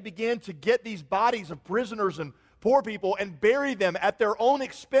they began to get these bodies of prisoners and poor people and bury them at their own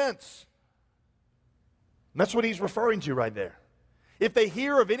expense. And that's what he's referring to right there. If they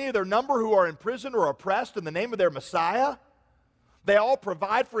hear of any of their number who are in prison or oppressed in the name of their Messiah, they all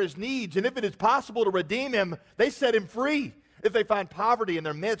provide for his needs, and if it is possible to redeem him, they set him free. If they find poverty in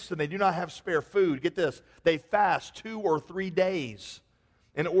their midst and they do not have spare food, get this, they fast 2 or 3 days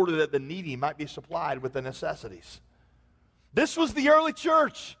in order that the needy might be supplied with the necessities. This was the early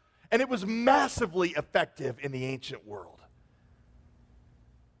church, and it was massively effective in the ancient world.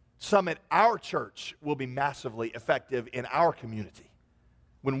 Summit, our church, will be massively effective in our community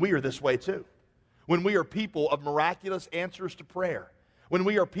when we are this way too. When we are people of miraculous answers to prayer. When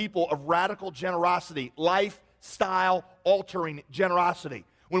we are people of radical generosity, lifestyle-altering generosity.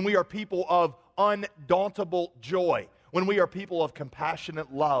 When we are people of undauntable joy. When we are people of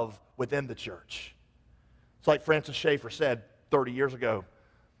compassionate love within the church. It's like Francis Schaeffer said 30 years ago.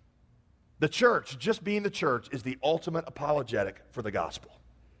 The church, just being the church, is the ultimate apologetic for the gospel.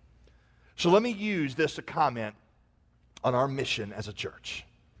 So let me use this to comment on our mission as a church.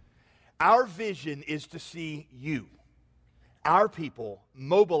 Our vision is to see you, our people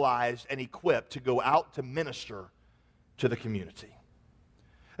mobilized and equipped to go out to minister to the community.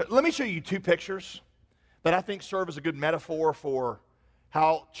 Let me show you two pictures that I think serve as a good metaphor for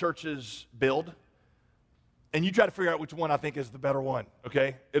how churches build. And you try to figure out which one I think is the better one,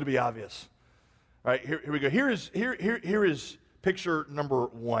 okay? It'll be obvious. All right, here we go. Here is picture number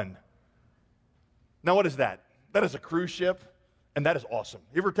one. Now, what is that? That is a cruise ship, and that is awesome.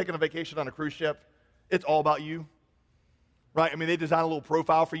 You ever taken a vacation on a cruise ship? It's all about you, right? I mean, they design a little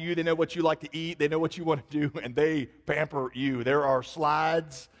profile for you. They know what you like to eat. They know what you want to do, and they pamper you. There are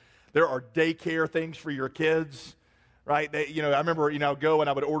slides. There are daycare things for your kids, right? I remember, go and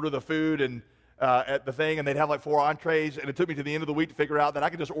I would order the food and at the thing, and they'd have like 4 entrees, and it took me to the end of the week to figure out that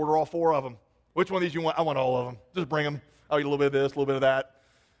I could just order all 4 of them. Which one of these you want? I want all of them. Just bring them. I'll eat a little bit of this, a little bit of that.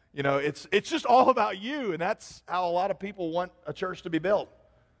 It's just all about you, and that's how a lot of people want a church to be built.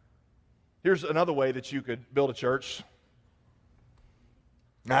 Here's another way that you could build a church.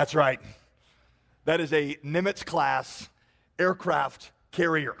 That's right. That is a Nimitz-class aircraft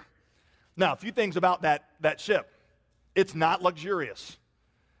carrier. Now, a few things about that ship. It's not luxurious.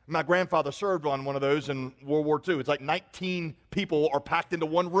 My grandfather served on one of those in World War II. It's like 19 people are packed into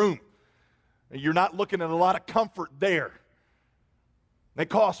one room. You're not looking at a lot of comfort there. It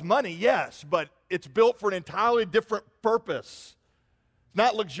costs money, yes, but it's built for an entirely different purpose. It's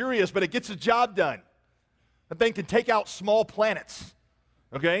not luxurious, but it gets the job done. That thing can take out small planets,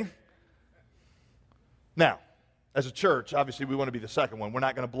 okay? Now, as a church, obviously we want to be the second one. We're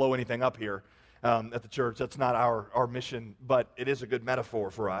not going to blow anything up here at the church. That's not our mission, but it is a good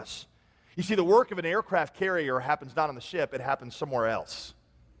metaphor for us. You see, the work of an aircraft carrier happens not on the ship, it happens somewhere else.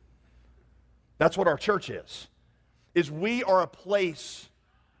 That's what our church is we are a place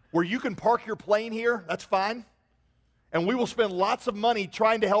where you can park your plane here, that's fine, and we will spend lots of money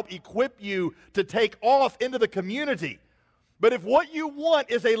trying to help equip you to take off into the community. But if what you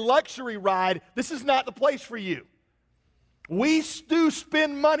want is a luxury ride, this is not the place for you. We do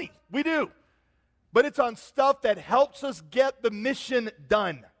spend money, we do, but it's on stuff that helps us get the mission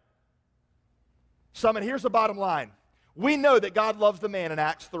done. Summit, here's the bottom line. We know that God loves the man in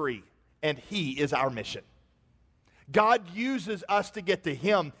Acts 3. And he is our mission. God uses us to get to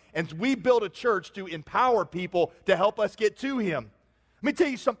him, and we build a church to empower people to help us get to him. Let me tell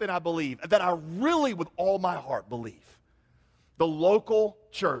you something I believe, that I really with all my heart believe. The local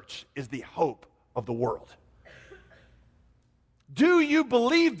church is the hope of the world. Do you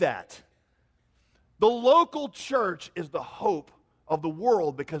believe that? The local church is the hope of the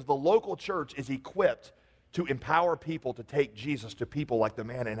world because the local church is equipped to empower people to take Jesus to people like the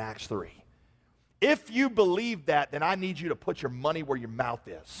man in Acts 3. If you believe that, then I need you to put your money where your mouth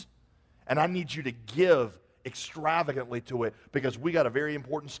is. And I need you to give extravagantly to it because we got a very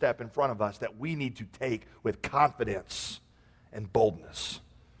important step in front of us that we need to take with confidence and boldness.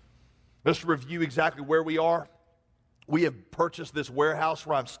 Let's review exactly where we are. We have purchased this warehouse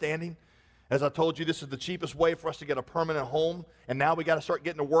where I'm standing. As I told you, this is the cheapest way for us to get a permanent home, and now we got to start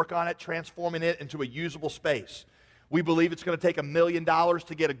getting to work on it, transforming it into a usable space. We believe it's going to take $1 million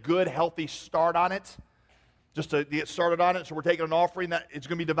to get a good, healthy start on it, just to get started on it. So we're taking an offering that it's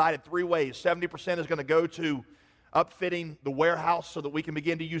going to be divided 3 ways. 70% is going to go to upfitting the warehouse so that we can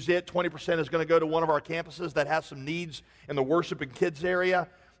begin to use it. 20% is going to go to one of our campuses that has some needs in the worship and kids area,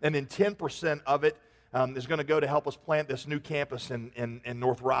 and then 10% of it is going to go to help us plant this new campus in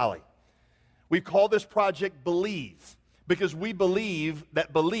North Raleigh. We've called this project Believe because we believe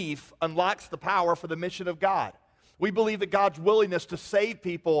that belief unlocks the power for the mission of God. We believe that God's willingness to save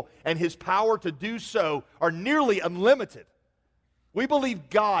people and his power to do so are nearly unlimited. We believe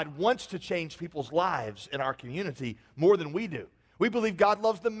God wants to change people's lives in our community more than we do. We believe God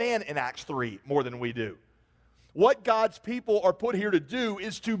loves the man in Acts 3 more than we do. What God's people are put here to do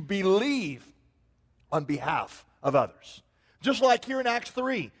is to believe on behalf of others. Just like here in Acts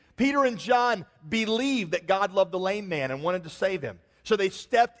 3, Peter and John believed that God loved the lame man and wanted to save him. So they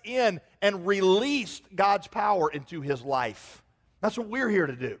stepped in and released God's power into his life. That's what we're here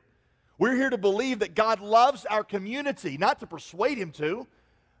to do. We're here to believe that God loves our community, not to persuade him to,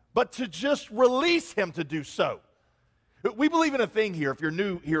 but to just release him to do so. We believe in a thing here, if you're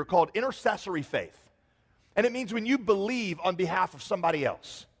new here, called intercessory faith. And it means when you believe on behalf of somebody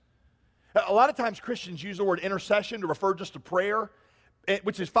else. A lot of times Christians use the word intercession to refer just to prayer,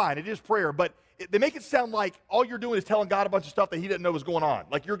 which is fine, it is prayer, but they make it sound like all you're doing is telling God a bunch of stuff that he didn't know was going on.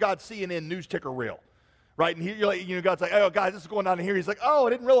 Like you're God's CNN news ticker reel, right? And you're like, God's like, oh, guys, this is going on in here. He's like, oh, I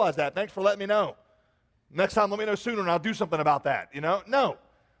didn't realize that. Thanks for letting me know. Next time, let me know sooner, and I'll do something about that, No.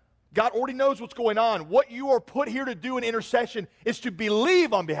 God already knows what's going on. What you are put here to do in intercession is to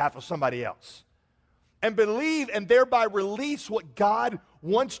believe on behalf of somebody else. and believe and thereby release what God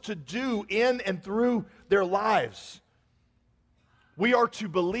wants to do in and through their lives. We are to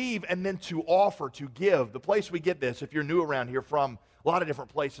believe and then to offer, to give. The place we get this, if you're new around here, from a lot of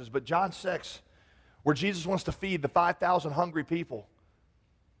different places, but John 6, where Jesus wants to feed the 5,000 hungry people,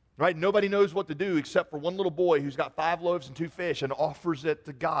 right? Nobody knows what to do except for one little boy who's got 5 loaves and 2 fish and offers it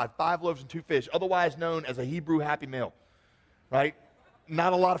to God. 5 loaves and 2 fish, otherwise known as a Hebrew Happy Meal, right?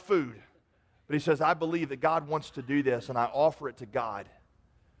 Not a lot of food. But he says, I believe that God wants to do this, and I offer it to God.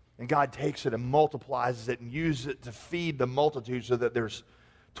 And God takes it and multiplies it and uses it to feed the multitude so that there's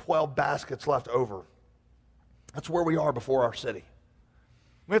 12 baskets left over. That's where we are before our city.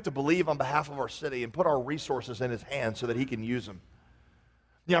 We have to believe on behalf of our city and put our resources in his hands so that he can use them.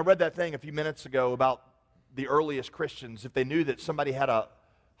 You know, I read that thing a few minutes ago about the earliest Christians. If they knew that somebody had a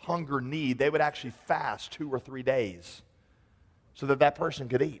hunger need, they would actually fast 2 or 3 days so that that person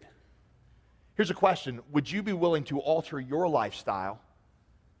could eat. Here's a question. Would you be willing to alter your lifestyle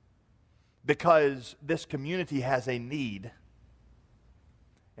because this community has a need?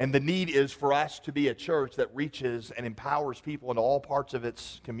 And the need is for us to be a church that reaches and empowers people in all parts of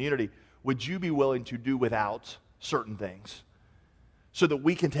its community. Would you be willing to do without certain things so that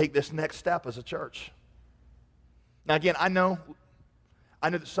we can take this next step as a church? Now again, I know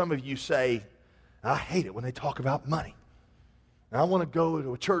that some of you say, I hate it when they talk about money. And I want to go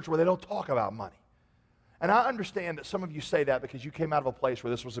to a church where they don't talk about money. And I understand that some of you say that because you came out of a place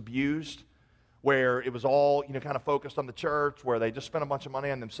where this was abused, where it was all, kind of focused on the church, where they just spent a bunch of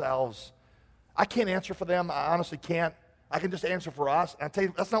money on themselves. I can't answer for them. I honestly can't. I can just answer for us. And I tell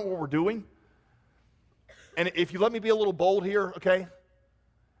you, that's not what we're doing. And if you let me be a little bold here, okay?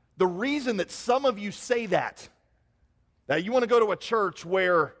 The reason that some of you say that you want to go to a church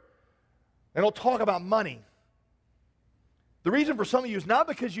where they don't talk about money, the reason for some of you is not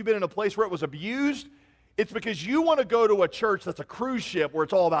because you've been in a place where it was abused. It's because you want to go to a church that's a cruise ship where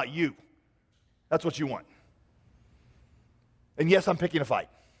it's all about you. That's what you want. And yes, I'm picking a fight.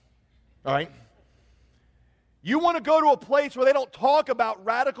 All right? You want to go to a place where they don't talk about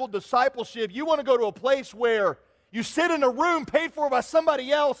radical discipleship. You want to go to a place where you sit in a room paid for by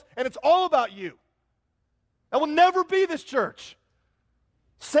somebody else and it's all about you. That will never be this church.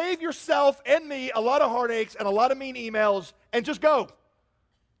 Save yourself and me a lot of heartaches and a lot of mean emails and just go.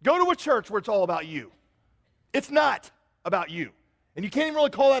 Go to a church where it's all about you. It's not about you. And you can't even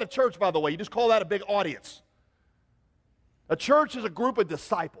really call that a church, by the way. You just call that a big audience. A church is a group of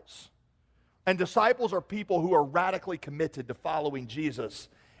disciples. And disciples are people who are radically committed to following Jesus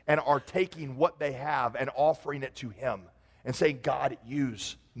and are taking what they have and offering it to him and saying, God,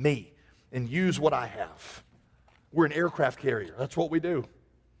 use me and use what I have. We're an aircraft carrier. That's what we do.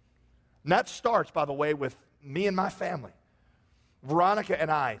 And that starts, by the way, with me and my family. Veronica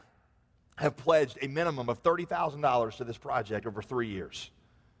and I have pledged a minimum of $30,000 to this project over 3 years.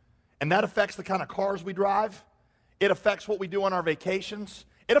 And that affects the kind of cars we drive. It affects what we do on our vacations.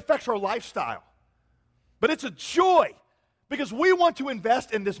 It affects our lifestyle. But it's a joy because we want to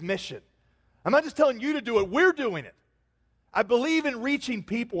invest in this mission. I'm not just telling you to do it, we're doing it. I believe in reaching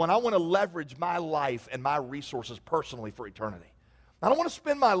people, and I want to leverage my life and my resources personally for eternity. I don't want to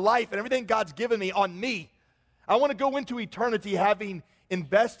spend my life and everything God's given me on me. I want to go into eternity having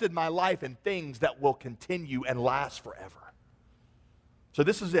invested my life in things that will continue and last forever. So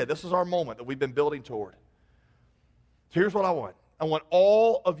this is it. This is our moment that we've been building toward. So here's what I want. I want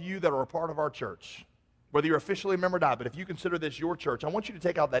all of you that are a part of our church, whether you're officially a member or not, but if you consider this your church, I want you to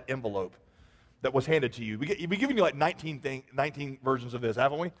take out that envelope that was handed to you. We've given you like 19 versions of this,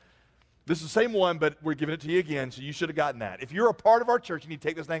 haven't we? This is the same one, but we're giving it to you again, so you should have gotten that. If you're a part of our church, you need to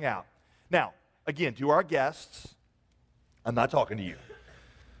take this thing out. Now, again, to our guests, I'm not talking to you.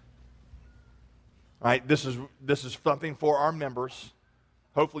 All right, this is something for our members.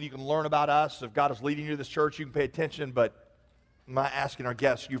 Hopefully you can learn about us. If God is leading you to this church, you can pay attention, but I'm not asking our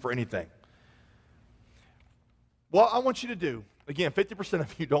guests you for anything. What I want you to do, again, 50%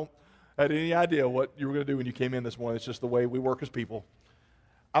 of you don't have any idea what you were going to do when you came in this morning. It's just the way we work as people.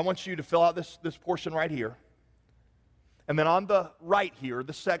 I want you to fill out this portion right here. And then on the right here,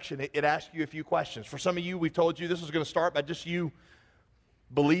 this section, it asks you a few questions. For some of you, we've told you this is going to start by just you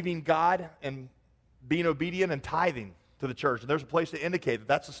believing God and being obedient and tithing to the church. And there's a place to indicate that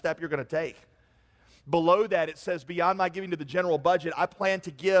that's the step you're going to take. Below that, it says, beyond my giving to the general budget, I plan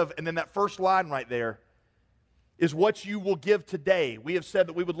to give, and then that first line right there is what you will give today. We have said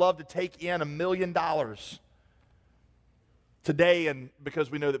that we would love to take in $1 million today, and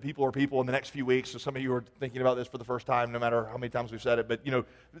because we know that people are people in the next few weeks, so some of you are thinking about this for the first time, no matter how many times we've said it, but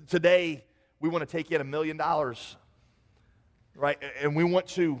today we want to take in $1 million, right? And we want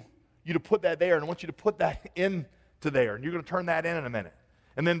to you to put that there, and I want you to put that into there, and you're going to turn that in a minute.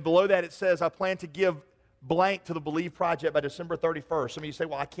 And then below that it says, I plan to give blank to the Believe Project by December 31st. Some of you say,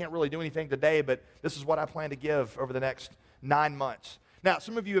 well, I can't really do anything today, but this is what I plan to give over the next 9 months. Now,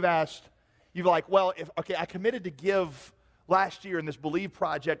 some of you have asked, you're like, well, I committed to give last year in this Believe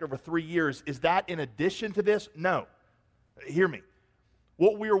Project over 3 years. Is that in addition to this? No. Hear me.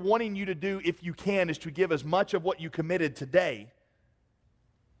 What we are wanting you to do, if you can, is to give as much of what you committed today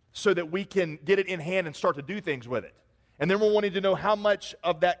so that we can get it in hand and start to do things with it. And then we're wanting to know how much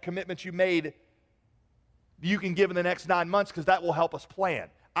of that commitment you made you can give in the next 9 months, because that will help us plan.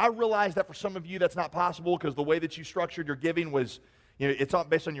 I realize that for some of you that's not possible, because the way that you structured your giving was, it's not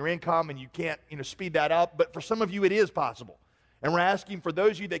based on your income and you can't, speed that up. But for some of you it is possible. And we're asking for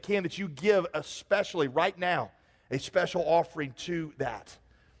those of you that can, that you give especially right now a special offering to that.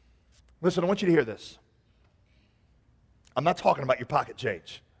 Listen, I want you to hear this. I'm not talking about your pocket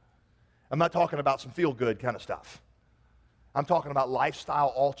change. I'm not talking about some feel-good kind of stuff. I'm talking about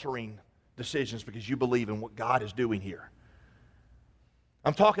lifestyle-altering decisions because you believe in what God is doing here.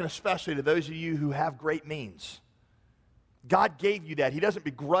 I'm talking especially to those of you who have great means. God gave you that. He doesn't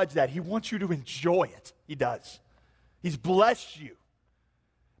begrudge that. He wants you to enjoy it. He does. He's blessed you.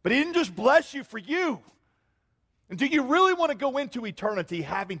 But He didn't just bless you for you. And do you really want to go into eternity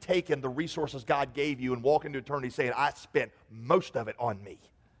having taken the resources God gave you and walk into eternity saying, I spent most of it on me,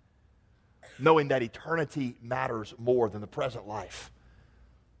 knowing that eternity matters more than the present life?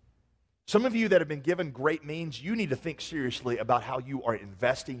 Some of you that have been given great means, you need to think seriously about how you are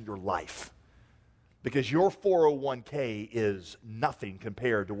investing your life, because your 401k is nothing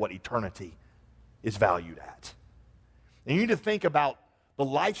compared to what eternity is valued at. And you need to think about the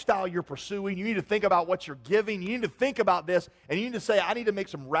lifestyle you're pursuing. You need to think about what you're giving. You need to think about this, and you need to say, I need to make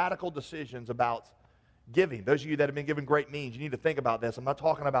some radical decisions about giving. Those of you that have been given great means, you need to think about this. I'm not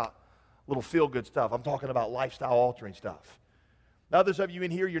talking about little feel-good stuff. I'm talking about lifestyle-altering stuff. Now, others of you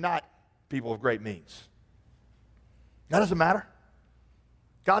in here, you're not people of great means. That doesn't matter.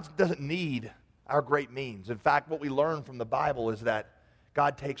 God doesn't need our great means. In fact, what we learn from the Bible is that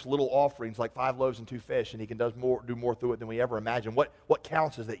God takes little offerings like 5 loaves and 2 fish, and He can do more through it than we ever imagine. What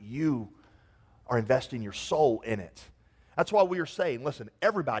counts is that you are investing your soul in it. That's why we are saying, listen,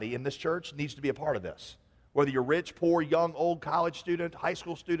 everybody in this church needs to be a part of this. Whether you're rich, poor, young, old, college student, high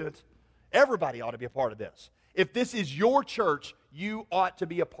school student, everybody ought to be a part of this. If this is your church, you ought to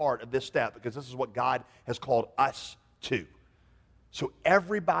be a part of this step, because this is what God has called us to. So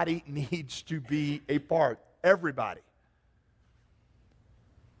everybody needs to be a part. Everybody.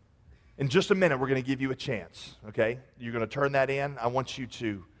 In just a minute, we're going to give you a chance, okay? You're going to turn that in. I want you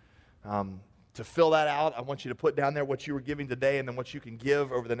to fill that out. I want you to put down there what you were giving today and then what you can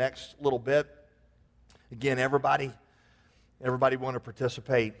give over the next little bit. Again, everybody want to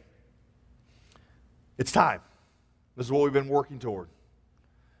participate. It's time. This is what we've been working toward.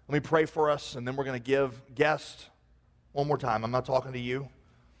 Let me pray for us, and then we're going to give guests one more time. I'm not talking to you.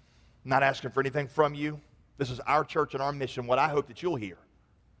 I'm not asking for anything from you. This is our church and our mission. What I hope that you'll hear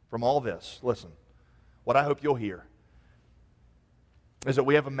from all this, listen, what I hope you'll hear is that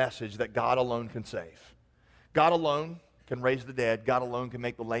we have a message that God alone can save. God alone can raise the dead. God alone can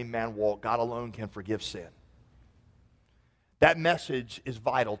make the lame man walk. God alone can forgive sin. That message is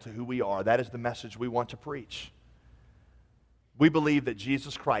vital to who we are. That is the message we want to preach. We believe that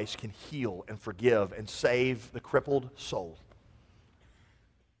Jesus Christ can heal and forgive and save the crippled soul.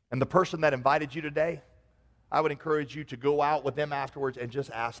 And the person that invited you today, I would encourage you to go out with them afterwards and just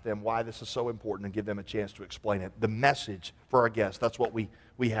ask them why this is so important and give them a chance to explain it. The message for our guests, that's what we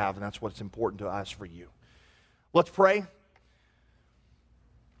have, and that's what's important to us for you. Let's pray,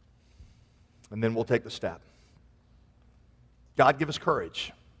 and then we'll take the step. God, give us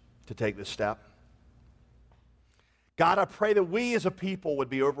courage to take this step. God, I pray that we as a people would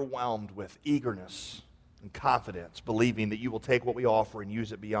be overwhelmed with eagerness and confidence, believing that you will take what we offer and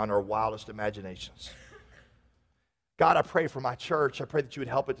use it beyond our wildest imaginations. God, I pray for my church. I pray that you would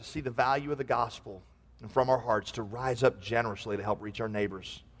help it to see the value of the gospel and from our hearts to rise up generously to help reach our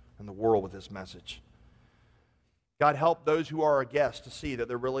neighbors and the world with this message. God, help those who are our guests to see that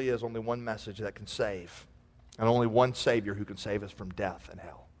there really is only one message that can save, and only one Savior who can save us from death and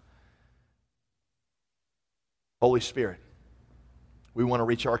hell. Holy Spirit, we want to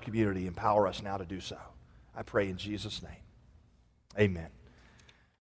reach our community. Empower us now to do so. I pray in Jesus' name. Amen.